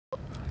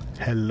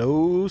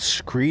Hello,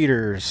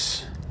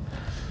 Screeders.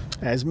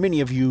 As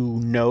many of you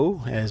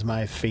know, as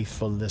my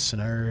faithful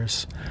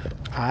listeners,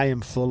 I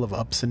am full of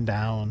ups and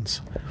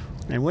downs.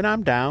 And when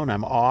I'm down,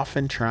 I'm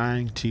often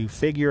trying to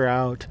figure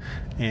out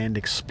and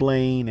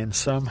explain and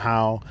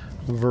somehow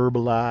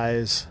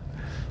verbalize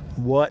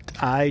what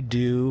I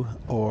do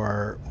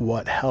or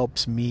what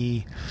helps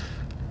me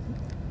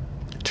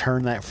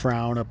turn that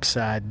frown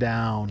upside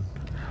down,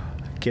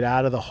 get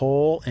out of the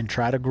hole and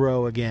try to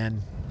grow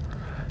again.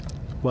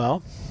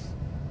 Well,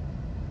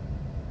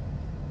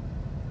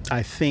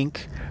 I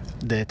think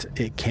that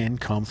it can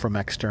come from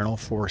external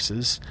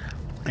forces.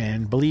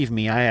 And believe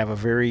me, I have a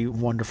very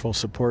wonderful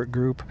support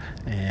group,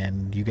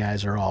 and you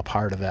guys are all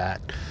part of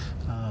that.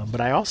 But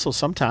I also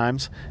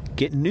sometimes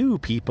get new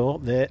people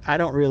that I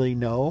don't really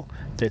know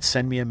that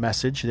send me a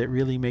message that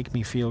really make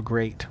me feel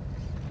great.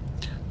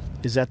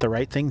 Is that the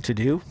right thing to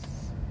do?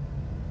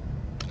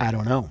 I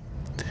don't know.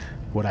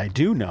 What I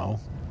do know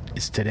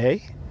is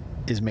today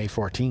is May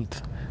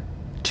 14th,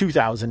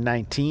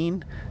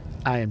 2019.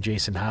 I am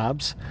Jason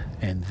Hobbs,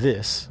 and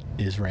this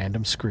is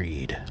Random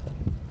Screed.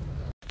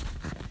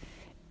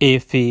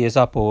 If he is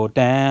up or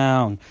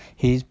down,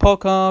 his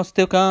podcast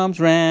still comes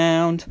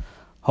round.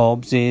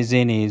 Hobbs is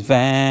in his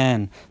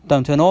van.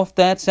 Don't turn off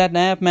that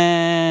sat-nav,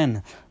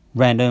 man.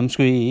 Random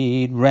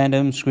Screed,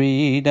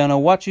 don't know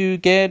what you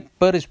get,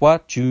 but it's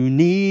what you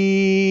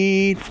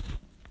need.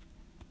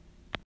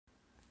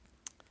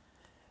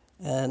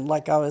 And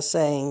like I was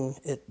saying,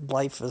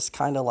 life is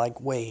kind of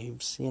like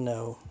waves, you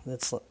know.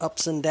 It's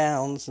ups and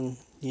downs, and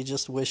you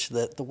just wish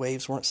that the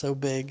waves weren't so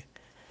big,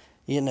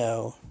 you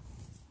know.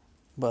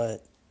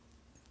 But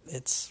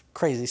it's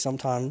crazy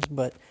sometimes.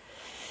 But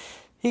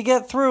you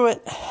get through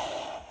it,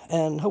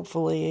 and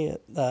hopefully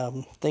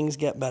things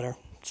get better.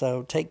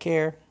 So take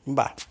care.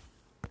 Bye.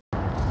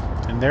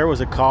 And there was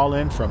a call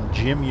in from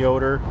Jim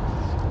Yoder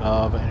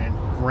of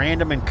a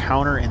random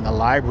encounter in the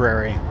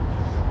library.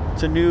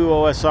 It's a new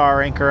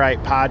OSR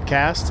Anchorite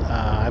podcast.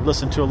 I've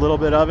listened to a little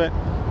bit of it.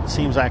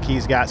 Seems like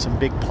he's got some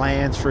big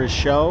plans for his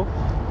show.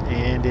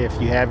 And if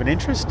you have an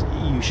interest,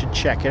 you should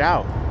check it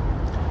out.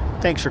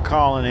 Thanks for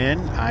calling in.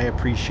 I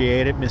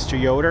appreciate it,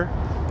 Mr. Yoder.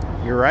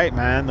 You're right,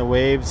 man. The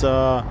waves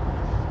are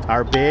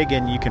big,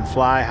 and you can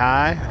fly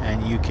high,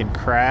 and you can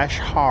crash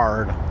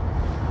hard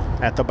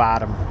at the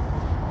bottom.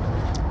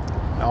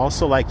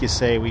 Also, like you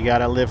say, we got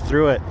to live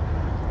through it.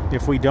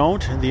 If we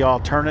don't, the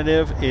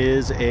alternative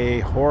is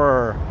a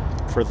horror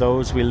for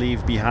those we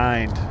leave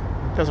behind.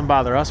 It doesn't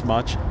bother us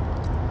much,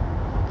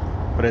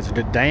 but it's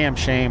a damn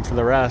shame for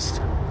the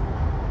rest.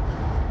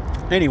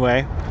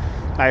 Anyway,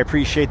 I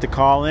appreciate the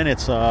call in.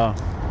 It's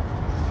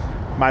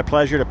my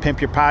pleasure to pimp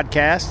your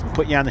podcast and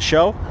put you on the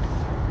show,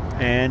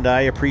 and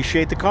I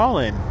appreciate the call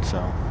in.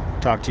 So,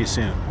 talk to you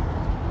soon.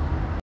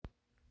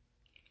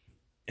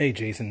 Hey,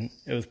 Jason.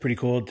 It was pretty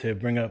cool to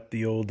bring up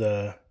the old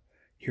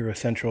Hero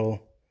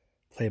Central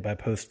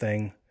play-by-post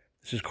thing.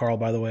 This is Carl,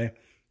 by the way.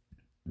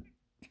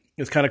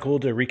 It was kind of cool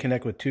to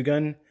reconnect with Two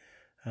Gun.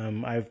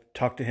 I've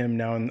talked to him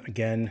now and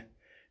again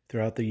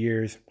throughout the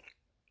years,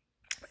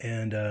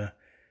 and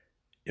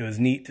it was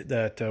neat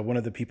that one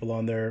of the people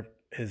on there,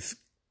 his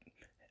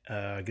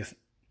I guess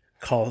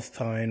call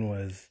sign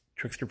was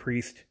Trickster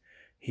Priest.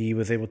 He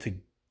was able to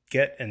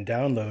get and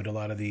download a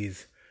lot of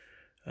these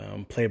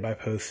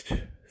play-by-post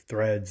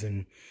threads,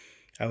 and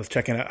I was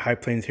checking out High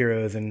Plains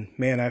Heroes, and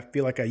man, I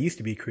feel like I used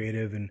to be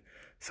creative, and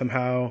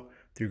somehow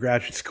through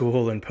graduate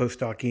school and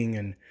postdocing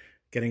and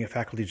getting a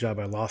faculty job,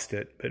 I lost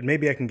it. But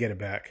maybe I can get it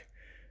back.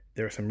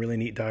 There was some really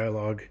neat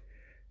dialogue,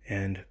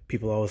 and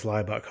people always lie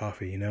about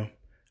coffee, you know?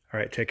 All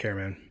right, take care,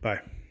 man. Bye.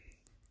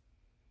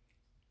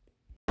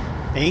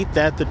 Ain't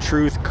that the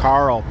truth,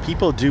 Carl?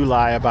 People do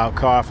lie about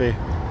coffee.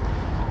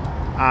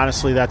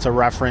 Honestly, that's a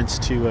reference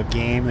to a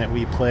game that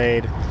we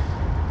played,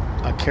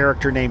 a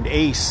character named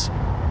Ace,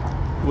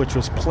 which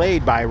was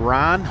played by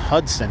Ron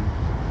Hudson.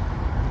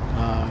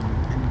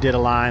 Did a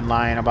line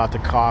lying about the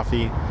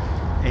coffee.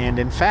 And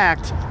in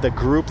fact, the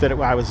group that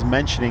I was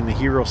mentioning, the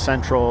Hero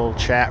Central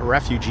Chat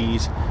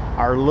Refugees,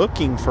 are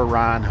looking for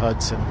Ron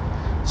Hudson.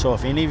 So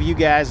if any of you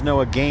guys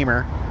know a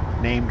gamer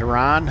named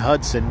Ron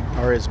Hudson,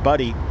 or his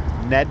buddy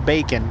Ned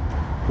Bacon,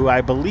 who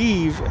I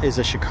believe is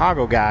a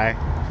Chicago guy,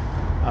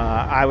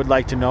 I would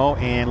like to know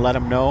and let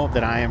him know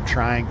that I am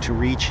trying to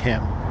reach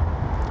him.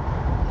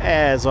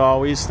 As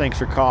always, thanks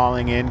for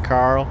calling in,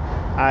 Carl.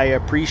 I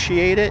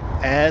appreciate it,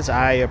 as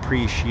I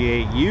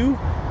appreciate you,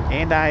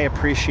 and I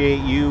appreciate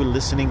you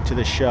listening to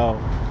the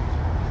show.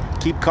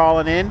 Keep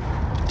calling in.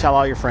 Tell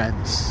all your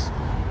friends.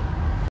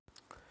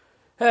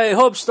 Hey,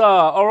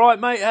 Hobstar. All right,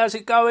 mate, how's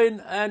it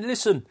going? And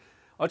listen,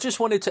 I just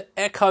wanted to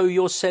echo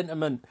your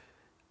sentiment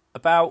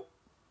about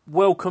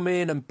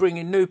welcoming and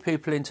bringing new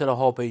people into the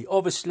hobby.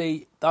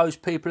 Obviously, those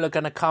people are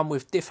going to come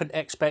with different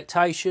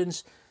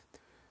expectations.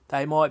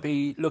 They might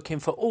be looking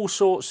for all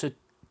sorts of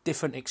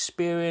different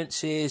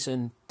experiences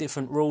and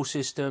different rule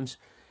systems.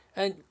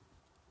 And,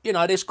 you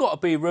know, there's got to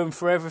be room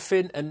for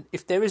everything. And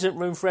if there isn't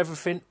room for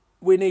everything,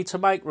 we need to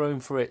make room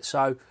for it.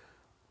 So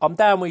I'm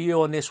down with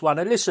you on this one.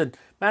 And listen,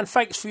 man,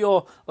 thanks for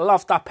your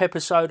loved up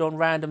episode on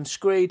Random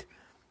Screed.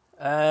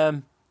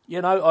 I'm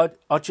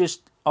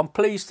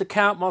pleased to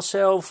count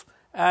myself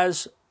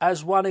as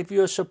one of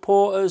your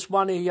supporters,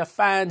 one of your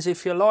fans,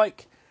 if you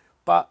like.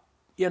 But,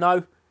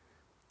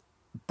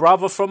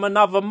 brother from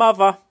another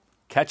mother.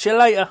 Catch you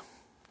later.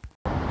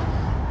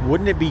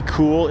 Wouldn't it be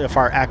cool if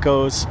our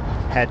echoes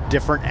had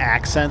different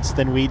accents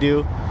than we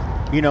do?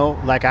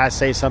 Like I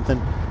say something,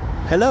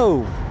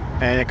 hello,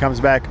 and it comes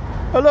back,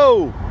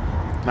 hello.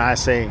 And I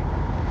say,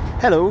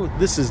 hello,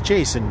 this is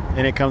Jason,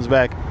 and it comes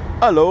back,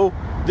 hello,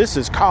 this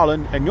is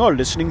Colin, and you're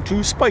listening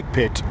to Spike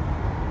Pit.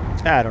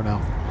 I don't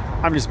know.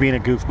 I'm just being a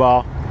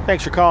goofball.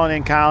 Thanks for calling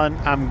in, Colin.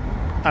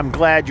 I'm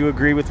glad you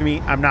agree with me.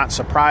 I'm not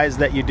surprised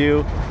that you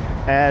do.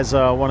 As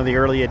one of the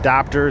early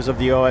adopters of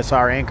the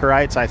OSR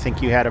anchorites, I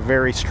think you had a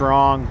very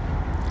strong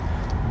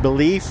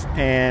belief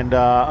and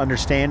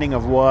understanding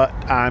of what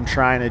I'm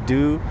trying to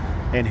do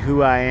and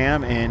who I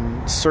am,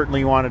 and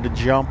certainly wanted to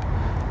jump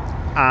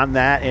on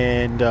that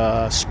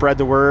and spread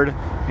the word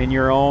in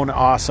your own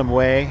awesome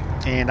way,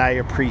 and I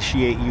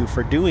appreciate you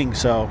for doing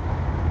so.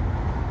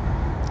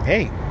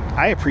 Hey,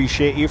 I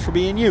appreciate you for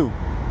being you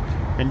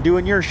and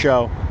doing your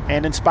show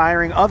and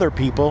inspiring other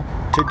people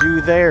to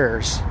do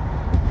theirs.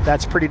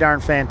 That's pretty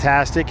darn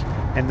fantastic,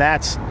 and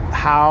that's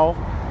how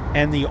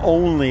and the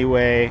only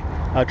way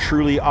a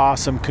truly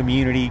awesome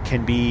community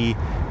can be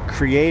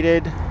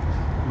created,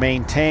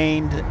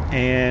 maintained,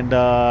 and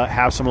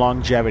have some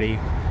longevity.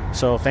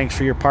 So thanks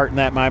for your part in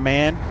that, my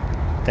man.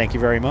 Thank you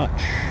very much.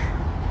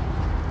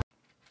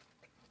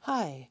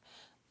 Hi,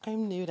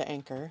 I'm new to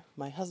Anchor.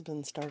 My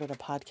husband started a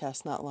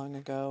podcast not long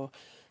ago,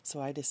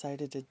 so I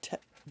decided to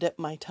dip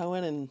my toe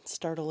in and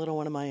start a little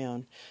one of my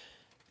own.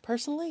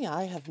 Personally,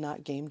 I have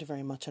not gamed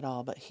very much at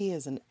all, but he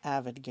is an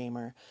avid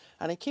gamer,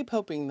 and I keep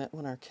hoping that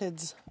when our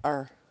kids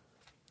are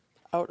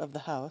out of the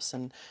house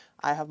and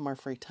I have more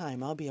free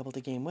time, I'll be able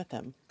to game with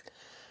him.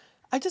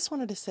 I just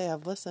wanted to say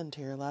I've listened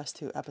to your last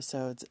 2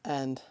 episodes,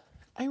 and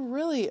I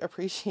really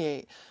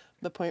appreciate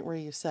the point where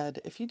you said,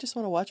 if you just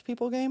want to watch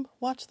people game,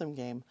 watch them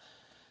game.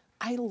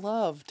 I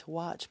love to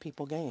watch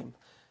people game.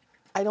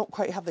 I don't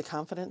quite have the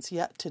confidence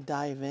yet to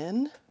dive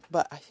in,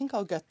 but I think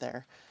I'll get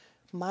there.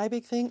 My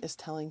big thing is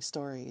telling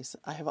stories.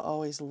 I have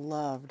always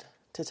loved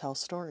to tell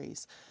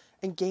stories,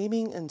 and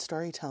gaming and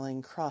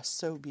storytelling cross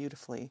so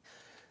beautifully.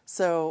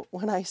 So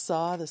when I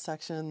saw the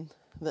section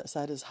that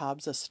said, is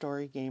Hobbs a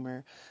story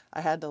gamer,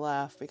 I had to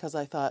laugh because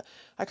I thought,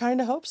 I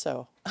kind of hope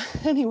so.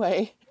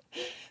 Anyway,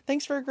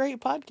 thanks for a great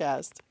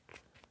podcast.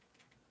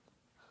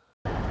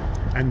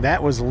 And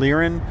that was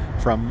Liren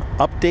from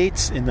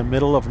Updates in the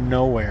Middle of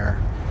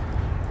Nowhere.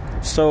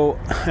 So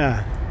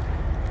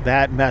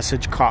that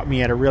message caught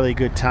me at a really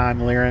good time,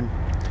 Liren.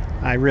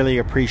 I really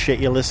appreciate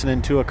you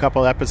listening to a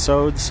couple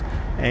episodes,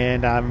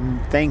 and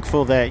I'm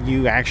thankful that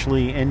you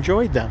actually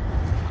enjoyed them.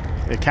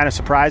 It kind of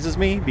surprises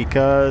me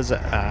because,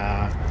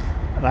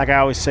 like I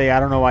always say, I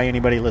don't know why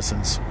anybody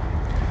listens.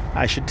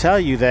 I should tell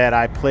you that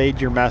I played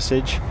your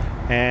message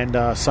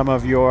and some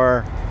of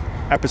your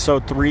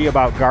episode 3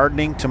 about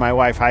gardening to my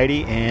wife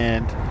Heidi,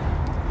 and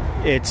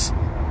it's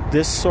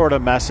this sort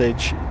of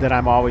message that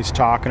I'm always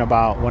talking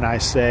about when I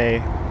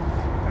say,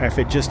 if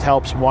it just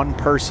helps one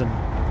person,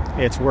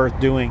 it's worth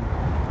doing.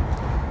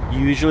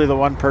 Usually the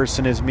one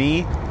person is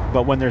me,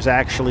 but when there's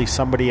actually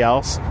somebody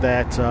else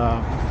that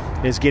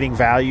is getting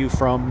value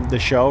from the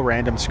show,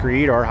 Random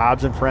Screed or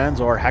Hobbs and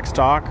Friends or Hex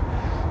Talk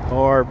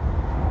or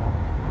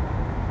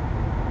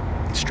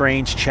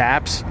Strange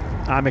Chaps,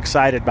 I'm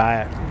excited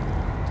by it.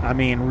 I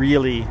mean,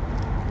 really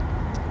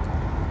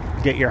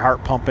get your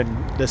heart pumping.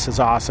 This is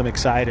awesome,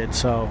 excited.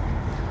 So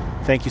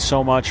thank you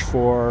so much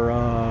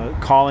for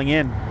calling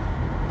in.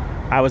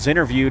 I was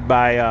interviewed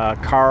by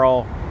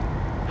Carl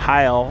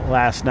Heil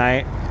last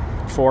night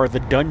for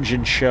the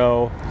Dungeon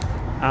Show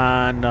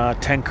on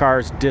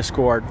Tenkar's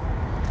Discord.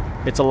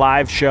 It's a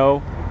live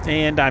show,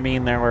 and I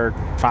mean, there were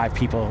 5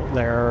 people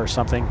there or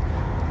something.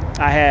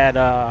 I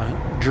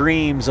had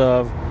dreams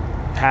of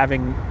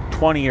having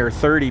 20 or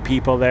 30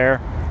 people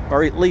there,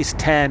 or at least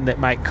 10 that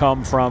might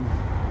come from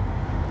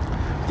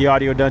the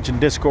Audio Dungeon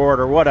Discord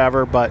or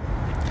whatever, but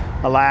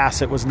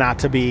alas, it was not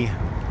to be.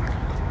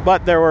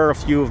 But there were a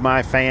few of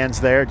my fans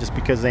there just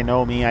because they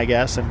know me, I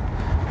guess, and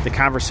the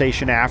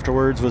conversation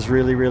afterwards was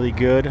really, really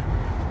good.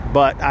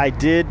 But I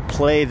did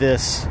play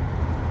this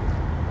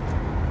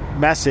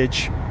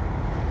message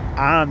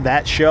on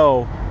that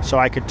show so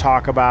I could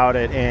talk about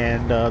it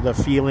and the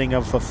feeling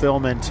of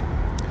fulfillment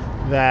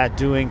that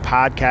doing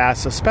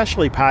podcasts,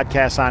 especially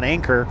podcasts on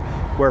Anchor,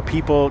 where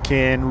people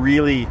can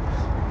really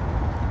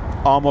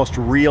almost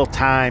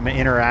real-time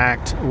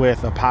interact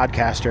with a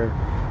podcaster.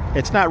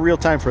 It's not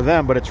real-time for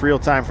them, but it's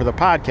real-time for the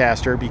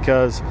podcaster,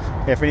 because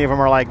if any of them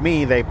are like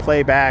me, they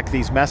play back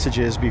these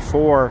messages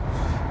before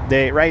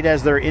right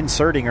as they're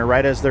inserting or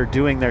right as they're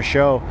doing their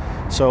show.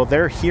 So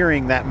they're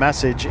hearing that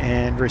message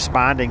and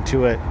responding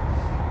to it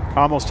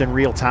almost in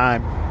real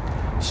time.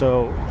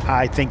 So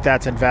I think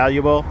that's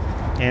invaluable,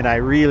 and I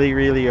really,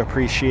 really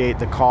appreciate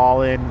the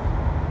call-in,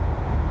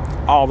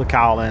 all the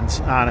call-ins,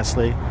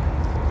 honestly.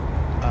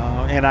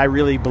 and I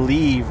really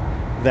believe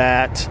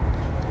that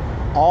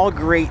all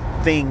great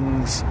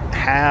things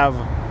have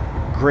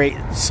great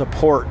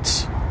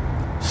supports.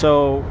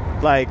 So,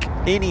 like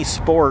any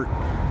sport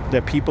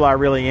that people are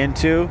really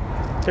into,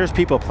 there's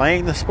people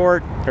playing the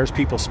sport, there's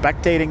people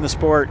spectating the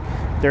sport,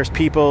 there's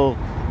people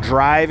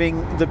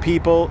driving the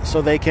people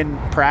so they can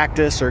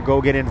practice or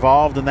go get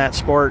involved in that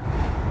sport.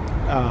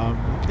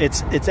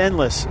 It's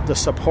endless. The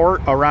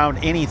support around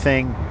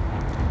anything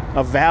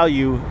of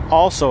value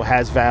also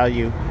has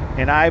value,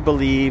 and I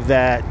believe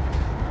that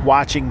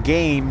watching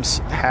games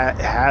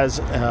has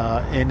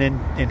an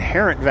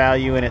inherent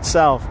value in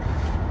itself.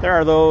 There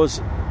are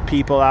those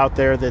people out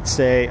there that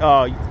say,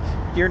 oh,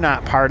 you're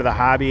not part of the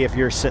hobby if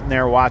you're sitting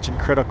there watching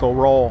Critical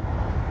Role.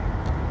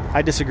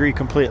 I disagree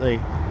completely.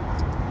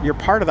 You're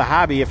part of the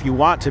hobby if you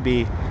want to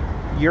be.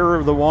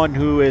 You're the one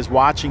who is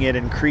watching it,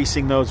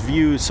 increasing those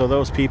views so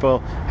those people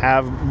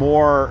have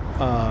more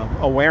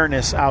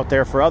awareness out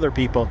there for other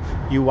people.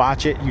 You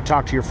watch it, you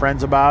talk to your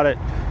friends about it.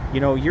 You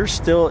know, you're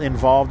still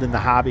involved in the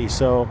hobby.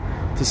 So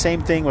it's the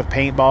same thing with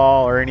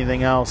paintball or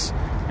anything else.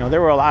 You know,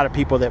 there were a lot of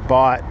people that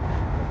bought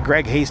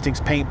Greg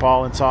Hastings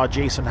paintball and saw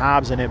Jason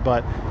Hobbs in it,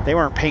 but they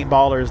weren't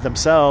paintballers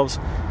themselves.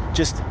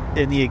 Just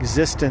in the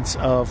existence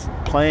of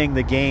playing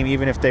the game,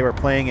 even if they were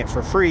playing it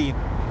for free,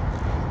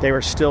 they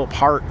were still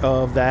part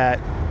of that,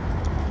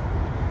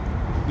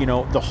 you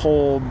know, the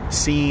whole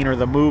scene or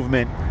the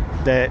movement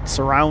that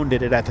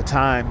surrounded it at the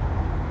time.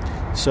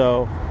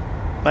 So,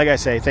 like I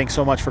say, thanks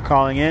so much for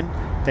calling in.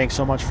 Thanks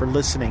so much for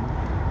listening.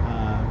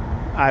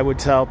 I would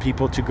tell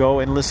people to go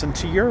and listen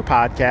to your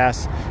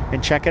podcast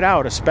and check it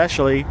out,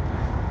 especially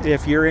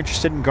if you're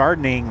interested in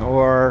gardening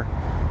or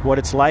what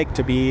it's like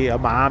to be a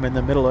mom in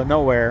the middle of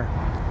nowhere,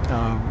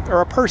 or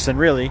a person,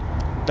 really.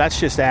 That's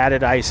just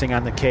added icing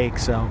on the cake.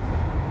 So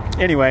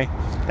anyway,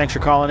 thanks for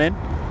calling in.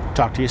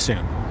 Talk to you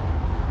soon.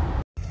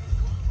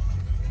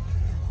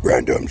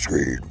 Random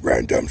Screed,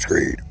 Random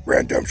Screed,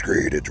 Random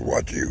Screed, it's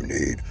what you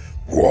need.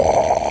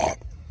 Wah!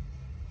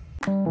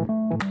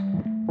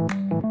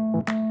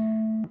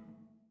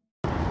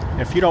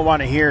 If you don't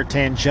want to hear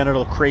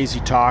tangential crazy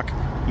talk,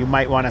 you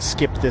might want to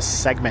skip this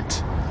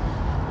segment.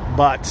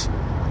 But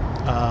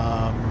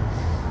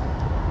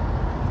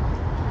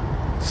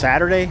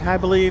Saturday, I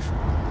believe.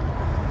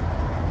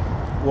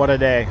 What a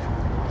day.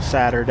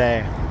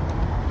 Saturday.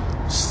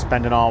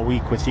 Spending all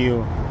week with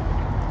you.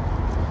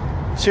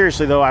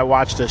 Seriously, though, I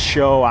watched a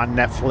show on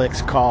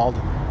Netflix called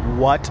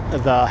What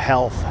the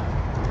Health.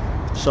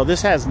 So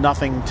this has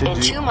nothing to do...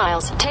 In 2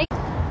 miles, take...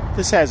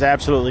 This has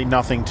absolutely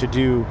nothing to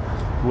do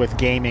with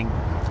gaming,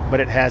 but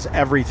it has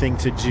everything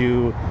to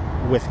do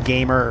with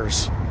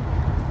gamers.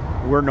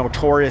 We're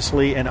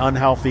notoriously an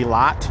unhealthy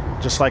lot,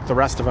 just like the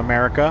rest of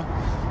America,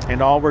 and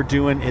all we're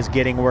doing is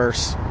getting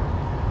worse.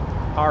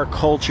 Our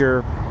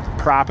culture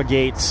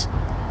propagates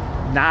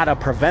not a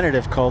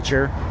preventative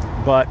culture,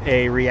 but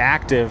a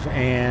reactive,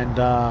 and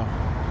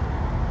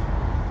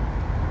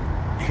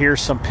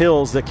here's some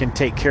pills that can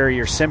take care of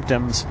your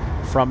symptoms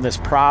from this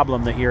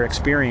problem that you're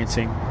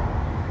experiencing.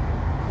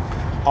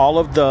 All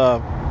of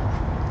the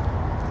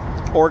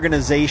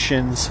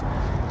organizations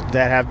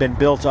that have been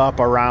built up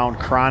around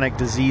chronic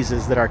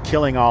diseases that are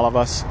killing all of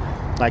us,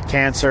 like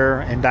cancer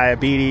and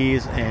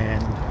diabetes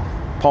and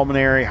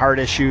pulmonary heart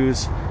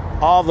issues,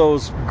 all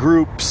those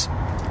groups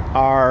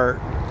are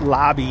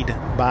lobbied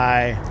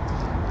by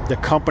the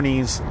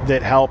companies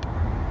that help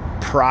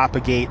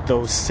propagate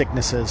those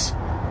sicknesses.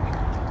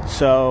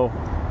 So,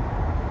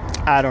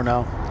 I don't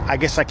know. I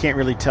guess I can't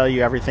really tell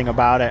you everything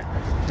about it.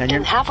 And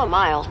in half a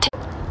mile.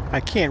 I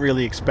can't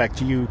really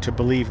expect you to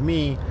believe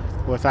me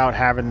without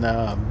having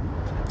the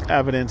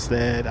evidence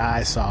that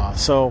I saw.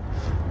 So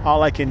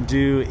all I can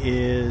do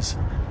is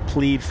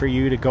plead for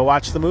you to go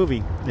watch the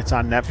movie. It's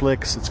on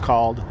Netflix. It's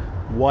called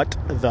What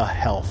the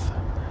Health.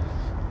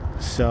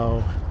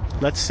 So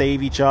let's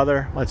save each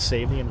other. Let's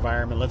save the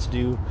environment. Let's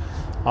do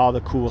all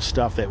the cool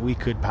stuff that we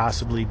could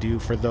possibly do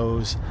for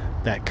those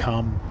that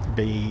come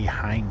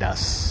behind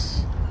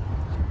us.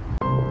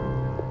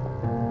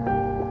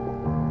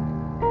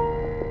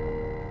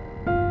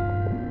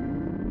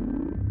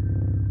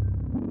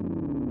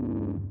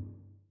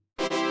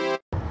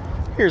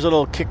 Here's a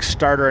little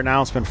Kickstarter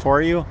announcement for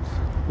you.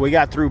 We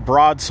got through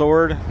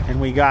Broadsword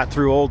and we got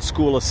through Old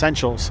School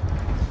Essentials.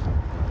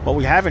 What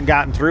we haven't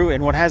gotten through,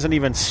 and what hasn't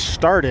even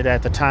started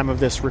at the time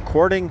of this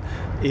recording,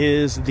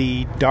 is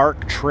the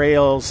Dark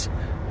Trails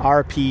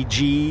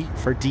RPG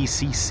for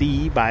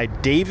DCC by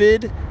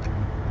David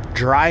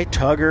Dry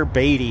Tugger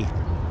Beatty.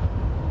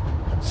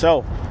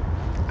 So,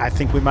 I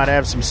think we might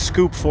have some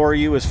scoop for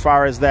you as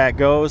far as that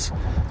goes.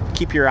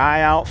 Keep your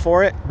eye out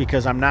for it,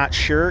 because I'm not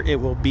sure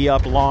it will be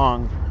up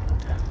long.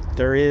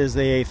 There is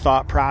a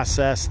thought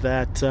process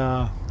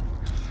that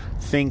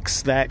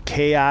thinks that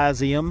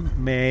Chaosium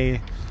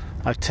may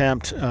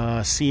attempt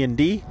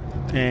C&D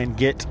and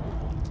get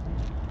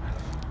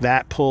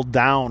that pulled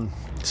down.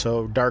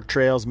 So Dark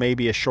Trails may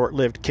be a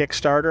short-lived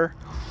Kickstarter,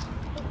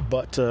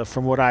 but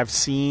from what I've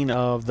seen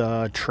of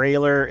the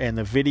trailer and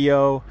the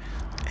video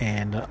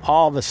and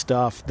all the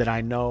stuff that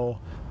I know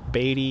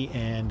Beatty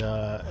and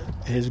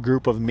his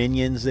group of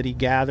minions that he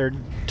gathered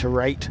to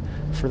write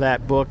for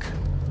that book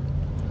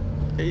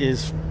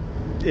is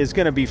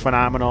going to be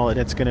phenomenal, and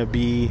it's going to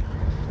be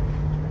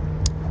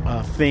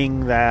a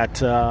thing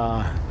that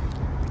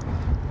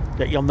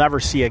that you'll never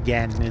see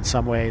again in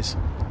some ways.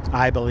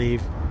 I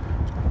believe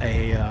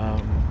a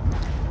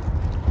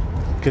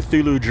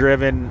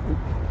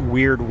Cthulhu-driven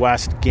Weird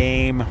West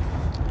game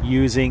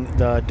using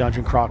the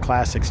Dungeon Crawl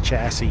Classics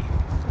chassis.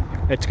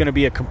 It's going to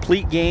be a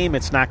complete game.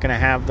 It's not going to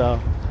have the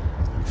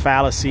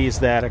fallacies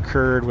that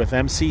occurred with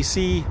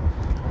MCC.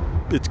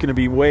 It's going to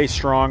be way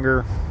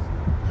stronger,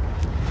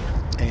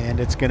 and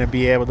it's going to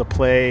be able to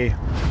play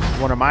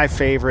one of my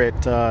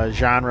favorite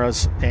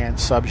genres and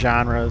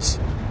subgenres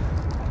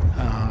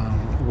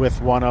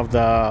with one of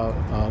the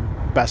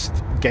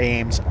best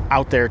games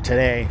out there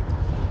today.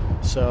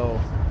 So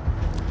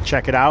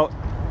check it out.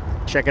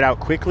 Check it out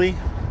quickly.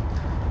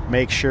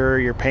 Make sure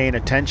you're paying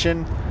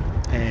attention,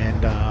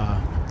 and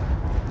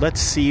let's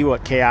see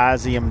what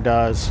Chaosium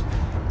does.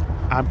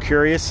 I'm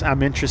curious,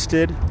 I'm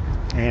interested,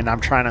 and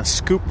I'm trying to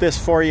scoop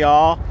this for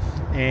y'all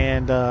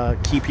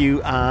and keep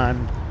you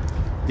on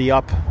the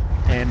up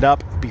and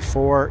up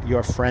before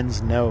your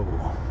friends know.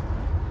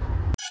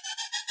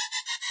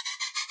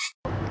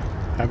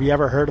 Have you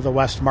ever heard of the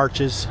West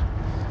Marches?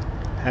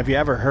 Have you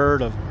ever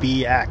heard of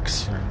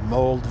BX or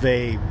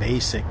Moldvay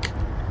Basic?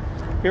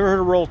 You ever heard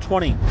of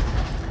Roll20?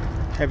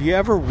 Have you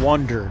ever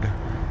wondered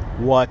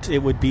what it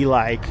would be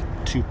like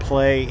to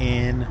play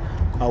in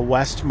a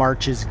West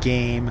Marches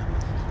game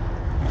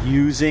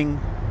using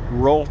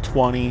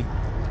Roll20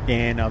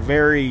 in a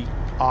very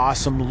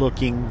awesome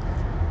looking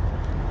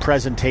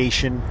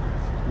presentation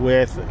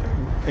with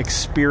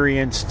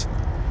experienced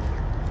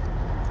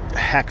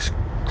hex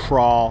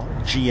crawl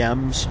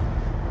GMs?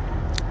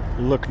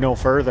 Look no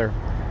further.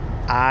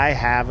 I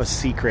have a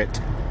secret,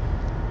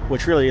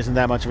 which really isn't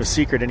that much of a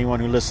secret. Anyone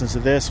who listens to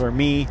this, or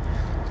me,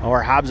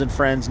 or Hobbs and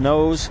Friends,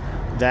 knows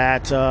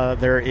that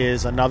there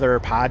is another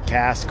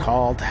podcast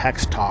called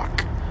Hex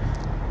Talk.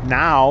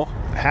 Now,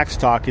 Hex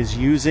Talk is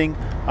using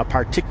a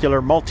particular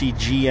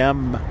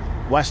multi-GM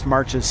West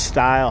Marches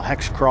style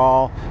hex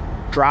crawl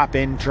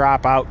drop-in,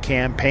 drop-out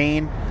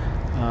campaign.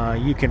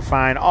 You can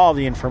find all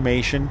the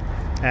information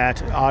at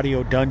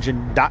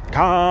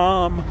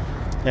audiodungeon.com,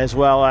 as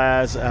well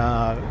as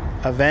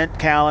event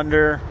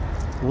calendar,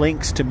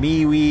 links to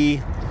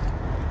MeWe,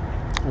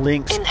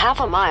 links in half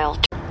a mile,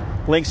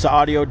 links to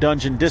Audio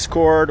Dungeon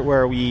Discord,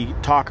 where we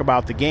talk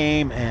about the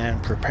game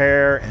and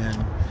prepare and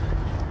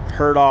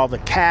herd all the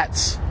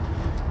cats.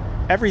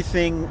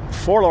 Everything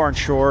Forlorn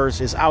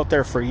Shores is out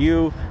there for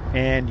you,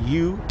 and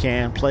you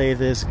can play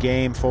this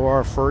game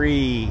for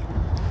free.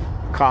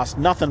 Costs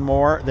nothing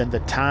more than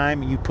the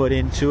time you put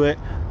into it,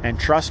 and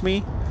trust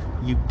me,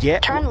 you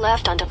get turn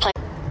left onto play.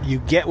 You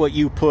get what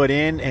you put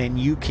in, and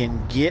you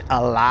can get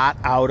a lot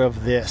out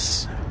of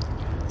this.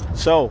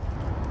 So,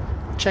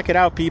 check it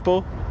out,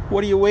 people.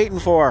 What are you waiting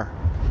for?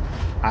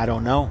 I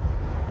don't know.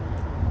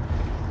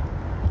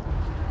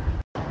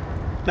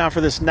 Now, for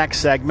this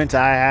next segment,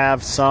 I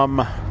have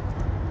some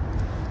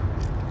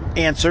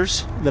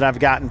answers that I've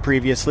gotten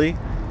previously,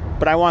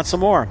 but I want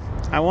some more.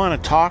 I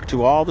want to talk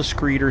to all the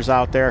screeders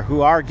out there who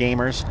are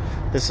gamers.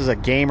 This is a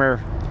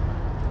gamer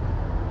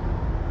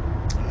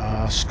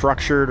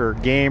structured or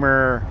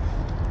gamer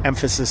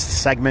emphasis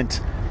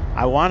segment.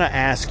 I want to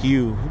ask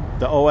you,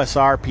 the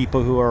OSR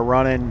people who are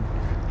running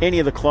any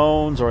of the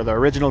clones or the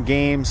original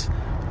games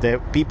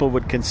that people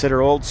would consider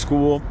old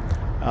school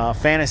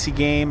fantasy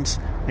games,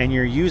 and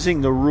you're using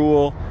the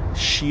rule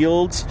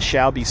shields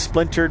shall be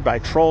splintered by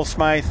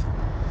Trollsmith,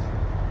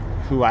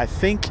 who I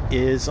think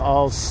is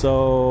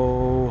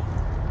also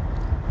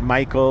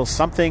Michael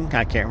something.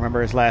 I can't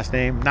remember his last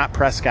name. Not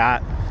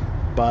Prescott,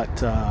 but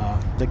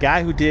the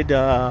guy who did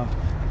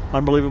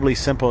Unbelievably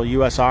Simple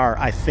USR,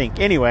 I think.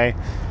 Anyway,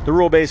 the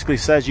rule basically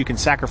says you can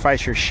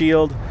sacrifice your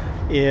shield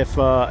if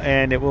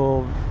and it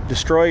will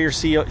destroy your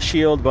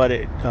shield, but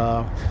it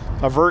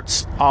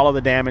averts all of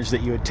the damage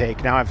that you would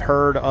take. Now, I've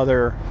heard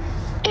other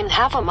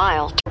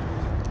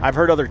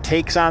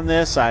takes on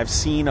this. I've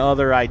seen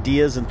other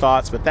ideas and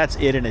thoughts, but that's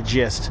it in a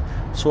gist.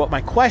 So what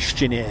my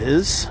question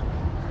is,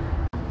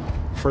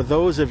 for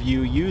those of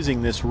you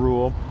using this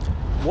rule,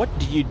 what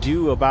do you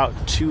do about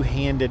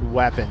two-handed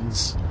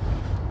weapons?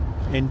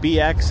 In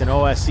BX and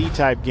OSC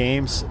type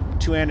games,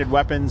 two-handed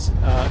weapons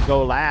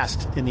go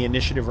last in the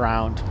initiative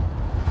round,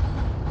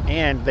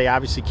 and they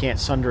obviously can't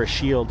sunder a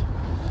shield.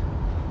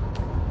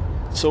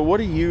 So what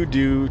do you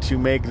do to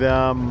make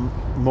them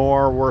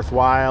more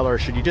worthwhile, or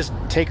should you just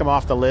take them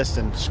off the list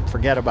and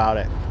forget about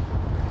it?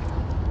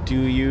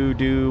 Do you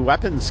do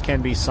weapons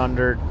can be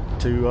sundered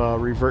to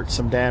revert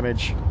some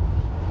damage?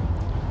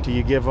 Do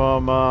you give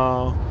them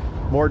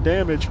more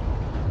damage?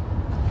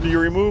 Do you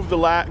remove the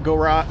go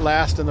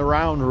last in the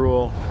round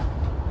rule?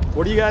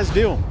 What do you guys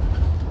do?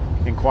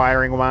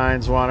 Inquiring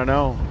minds want to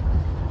know.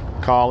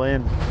 Call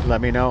in,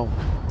 let me know.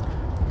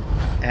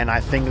 And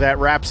I think that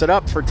wraps it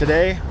up for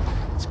today.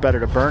 It's better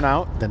to burn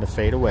out than to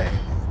fade away.